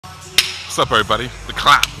What's up, everybody? The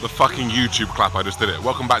clap, the fucking YouTube clap, I just did it.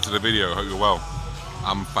 Welcome back to the video, hope you're well.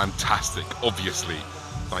 I'm fantastic, obviously.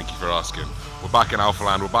 Thank you for asking. We're back in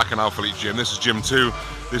Alphaland, we're back in Alphaland Gym. This is Gym 2.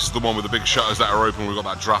 This is the one with the big shutters that are open. We've got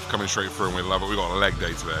that draft coming straight through and we love it. We've got a leg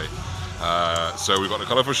day today. So we've got the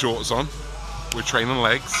colourful shorts on. We're training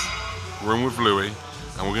legs. We're in with Lewy.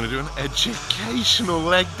 And we're going to do an educational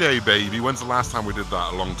leg day, baby. When's the last time we did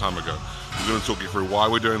that? A long time ago. We're going to talk you through why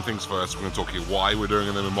we're doing things first. We're going to talk you why we're doing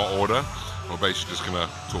them in what order. We're basically just going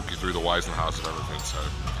to talk you through the whys and hows of everything. So,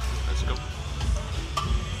 let's go.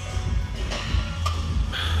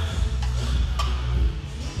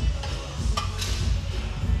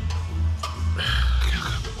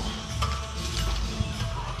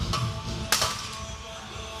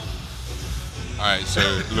 Alright, so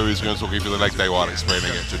Louis is going to talk you through the leg day while explaining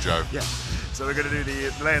it to Joe. Yeah, so we're going to do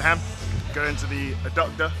the laying ham, go into the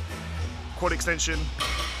adductor, quad extension,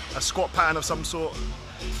 a squat pattern of some sort,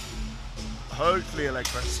 hopefully a leg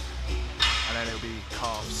press, and then it'll be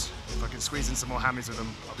calves. If I can squeeze in some more hammies with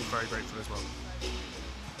them, I'll be very grateful as well.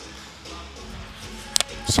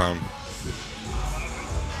 Sound.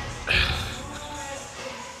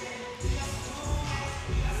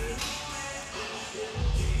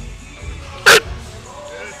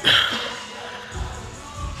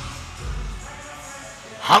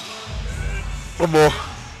 Hop. One more.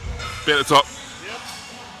 Bit at the top. Yep.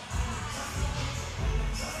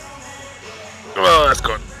 Oh, that's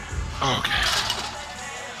good. Okay.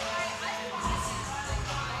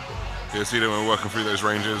 You see that when we're working through those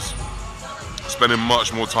ranges, spending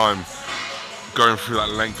much more time going through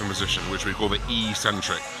that lengthen position, which we call the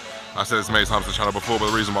eccentric. I said this many times on the channel before, but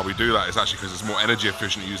the reason why we do that is actually because it's more energy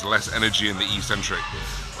efficient. You use less energy in the eccentric,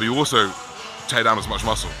 but you also tear down as much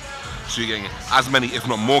muscle. So you're getting as many, if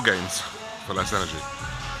not more gains for less energy.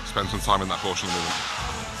 Spend some time in that portion of the movement.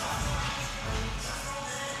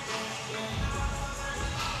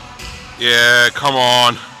 Yeah, come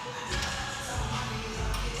on.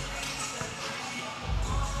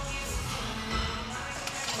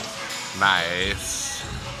 Nice.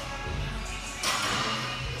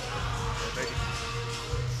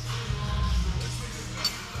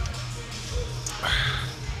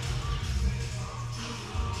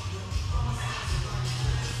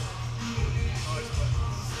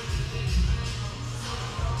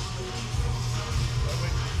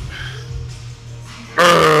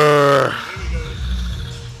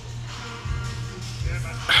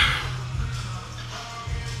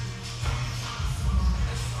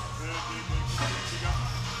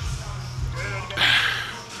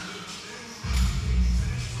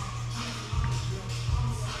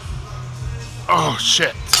 Oh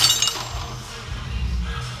shit.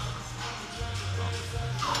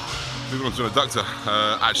 Moving on to an adductor.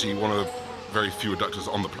 Actually one of the very few adductors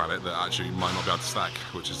on the planet that actually might not be able to stack,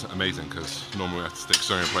 which is amazing because normally we have to stick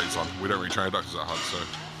sewing plates on. We don't really train adductors at hard, so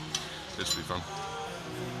this will be fun.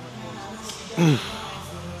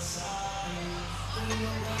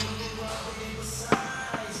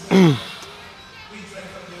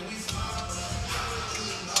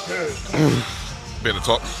 Bit at the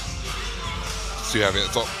top. Too heavy at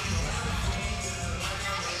the top.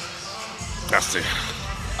 That's it.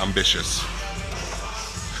 Ambitious.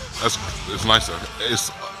 It's nicer.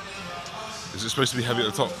 Is it supposed to be heavy at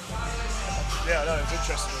the top? Yeah, no, it's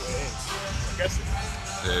interesting what it is. I guess it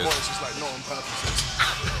is. Or it's just like not on purpose.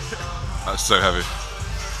 That's so heavy.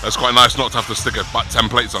 That's quite nice not to have to stick about 10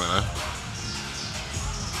 plates on it though.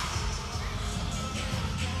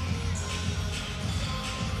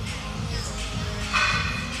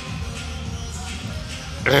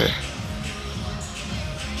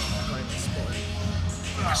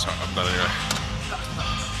 That's what I'm done anyway.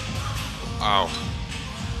 Ow.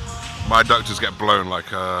 My adductors get blown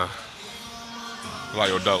like your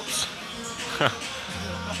delts.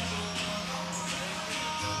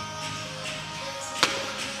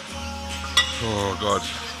 Oh god,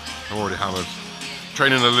 I'm already hammered.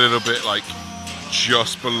 Training a little bit like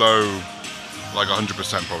just below like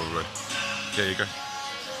 100% probably. There you go.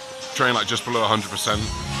 Train like just below 100%.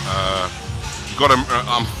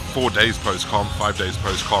 I'm 4 days post-comp, 5 days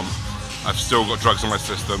post-comp. I've still got drugs in my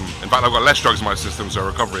system. In fact, I've got less drugs in my system, so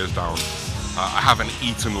recovery is down. I haven't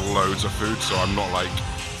eaten loads of food, so I'm not like,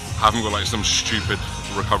 haven't got like some stupid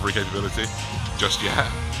recovery capability just yet.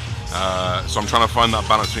 So I'm trying to find that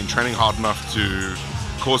balance between training hard enough to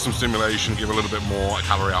cause some stimulation, give a little bit more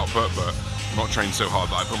calorie output, but not train so hard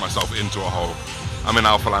that I put myself into a hole. I'm in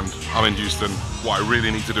Alphaland, I'm in Houston. What I really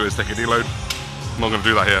need to do is take a deload. I'm not going to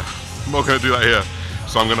do that here. I'm not going to do that here.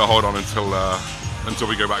 So I'm going to hold on until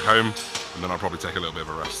we go back home, and then I'll probably take a little bit of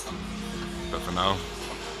a rest. But for now,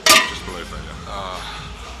 just below failure.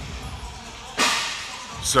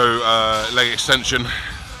 So leg extension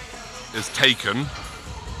is taken.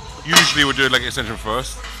 Usually we'll do a leg extension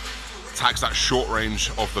first. Tax that short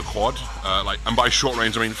range of the quad, and by short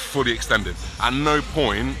range I mean fully extended. At no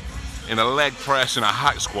point in a leg press and a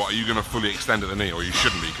hack squat are you going to fully extend at the knee, or you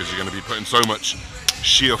shouldn't be, because you're going to be putting so much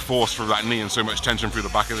shear force through that knee and so much tension through the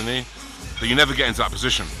back of the knee that you never get into that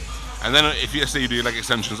position. And then if you say you do your leg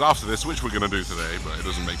extensions after this, which we're going to do today, but it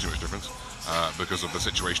doesn't make too much difference because of the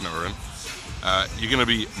situation that we're in, you're going to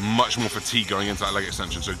be much more fatigued going into that leg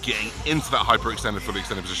extension. So getting into that hyperextended, fully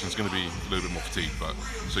extended position is going to be a little bit more fatigued. But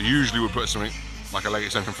so usually we'll put something like a leg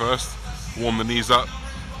extension first, warm the knees up,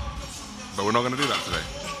 but we're not going to do that today.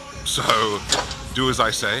 So do as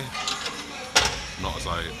I say, not as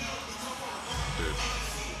I do.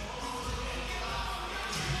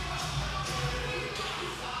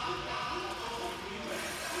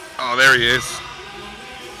 Oh, there he is.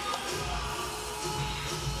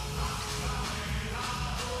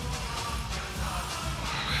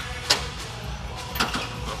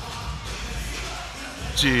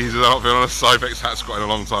 Jesus, I've not been on a Cybex hat squat in a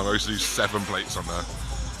long time. I used to do 7 plates on there,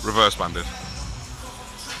 reverse banded.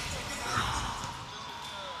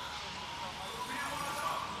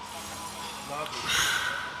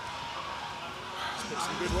 Let's put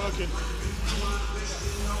some good work in.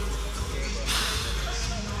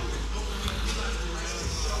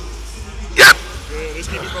 Yep. Good, let's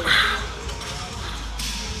keep it going.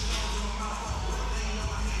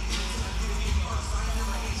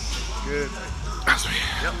 Good. That's me.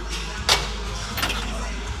 Yep.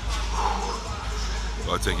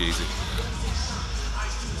 I'll take it easy.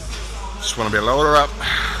 Just want to be lower up.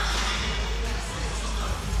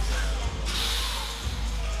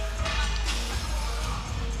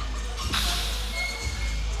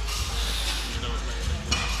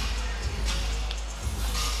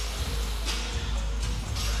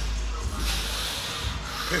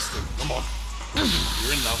 Piston, come on.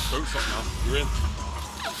 You're in now. Don't stop now. You're in.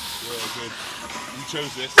 Yeah, good. You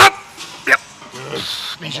chose this. Yep. Good.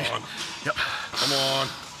 Easy. Come on. Yep. Come on.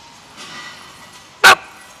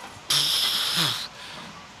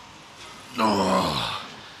 Oh.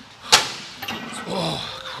 Oh,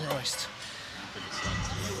 Christ.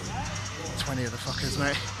 20 of the fuckers,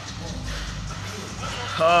 mate.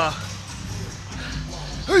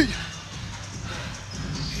 Hey.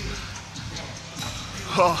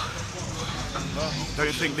 Oh.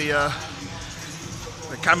 Don't think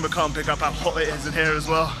the camera can't pick up how hot it is in here as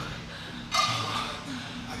well.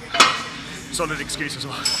 Solid excuse as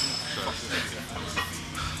well.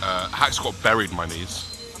 Hack squat buried my knees.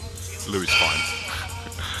 Lewy's fine.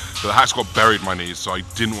 So the hack squat buried my knees, so I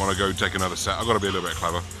didn't want to go take another set. I've got to be a little bit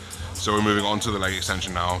clever. So we're moving on to the leg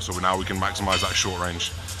extension now. So now we can maximize that short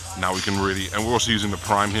range. Now we can really, and we're also using the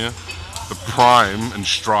Prime here. The Prime and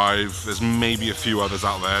Strive, there's maybe a few others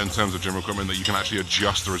out there in terms of gym equipment that you can actually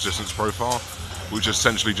adjust the resistance profile, which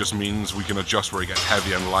essentially just means we can adjust where it gets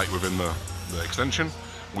heavy and light within the extension.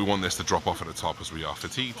 We want this to drop off at the top as we are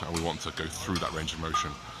fatigued, and we want to go through that range of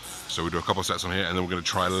motion. So we do a couple of sets on here, and then we're going to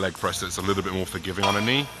try a leg press that's a little bit more forgiving on the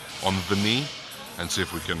knee, and see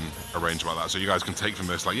if we can arrange about that. So you guys can take from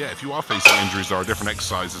this, like, yeah, if you are facing injuries, there are different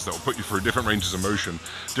exercises that will put you through different ranges of motion,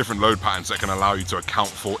 different load patterns that can allow you to account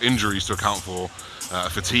for injuries, to account for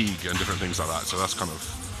fatigue and different things like that. So that's kind of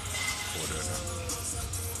what we're doing now.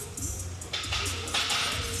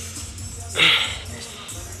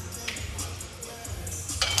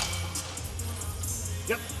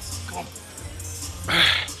 Yep, come on.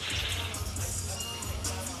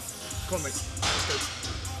 Come on, mate. Let's go.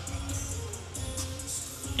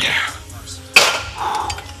 Yeah.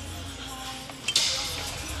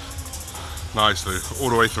 Nicely, all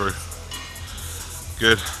the way through.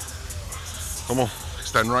 Good. Come on,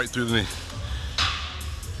 extend right through the knee.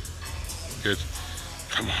 Good.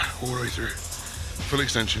 Come on, all the way through. Full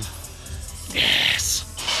extension. Yes.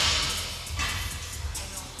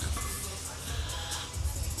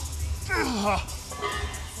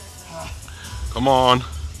 Come on.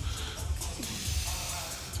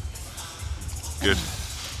 Good.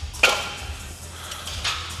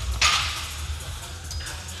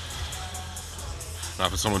 Now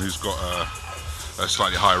for someone who's got a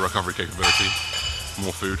slightly higher recovery capability,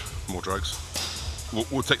 more food, more drugs,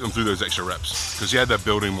 we'll take them through those extra reps. Because yeah, they're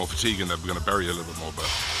building more fatigue and they're going to bury a little bit more, but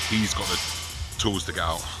he's got the tools to get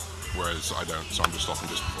out, whereas I don't, so I'm just stopping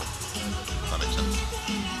just before. That makes sense.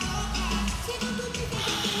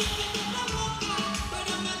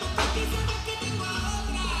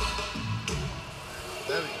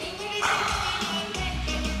 There we go.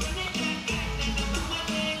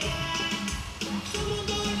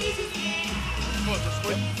 Come on, just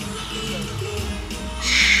wait.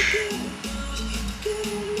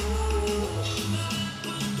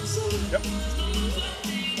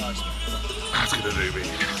 That's gonna do me.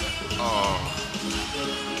 Oh.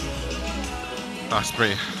 That's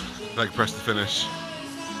me. Leg press to finish.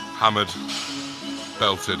 Hammered.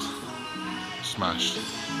 Belted. Smashed.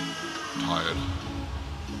 Tired.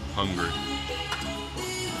 Hungry.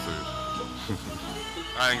 Food.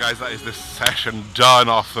 Alright guys, that is this session done.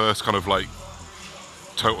 Our first kind of like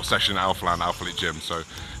total session at Alphaland, Alphalete Gym. So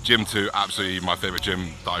Gym 2, absolutely my favourite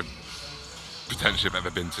gym that I potentially have ever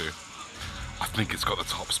been to. I think it's got the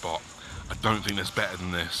top spot. I don't think there's better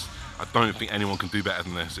than this. I don't think anyone can do better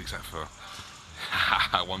than this except for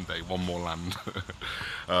one day, one more land.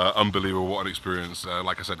 Unbelievable, what an experience.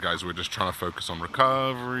 Like I said guys, we're just trying to focus on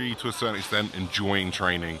recovery to a certain extent, enjoying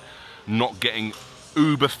training, not getting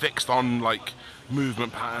uber fixed on like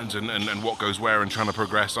movement patterns and what goes where and trying to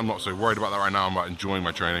progress. I'm not so worried about that right now. I'm about enjoying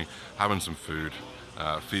my training, having some food,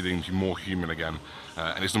 feeling more human again.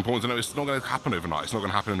 And it's important to know it's not going to happen overnight. It's not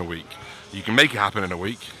going to happen in a week. You can make it happen in a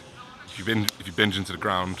week. If you binge into the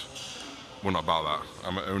ground, we're not about that.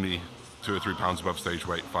 I'm only 2 or 3 pounds above stage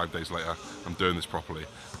weight 5 days later. I'm doing this properly.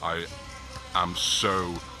 I am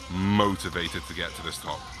so motivated to get to this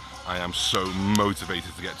top. I am so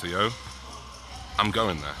motivated to get to the O. I'm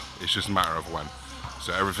going there. It's just a matter of when.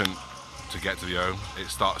 So everything to get to the O, it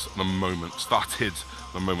started the moment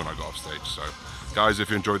I got off stage. So guys, if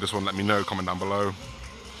you enjoyed this one, let me know, comment down below.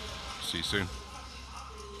 See you soon.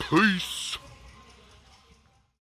 Peace.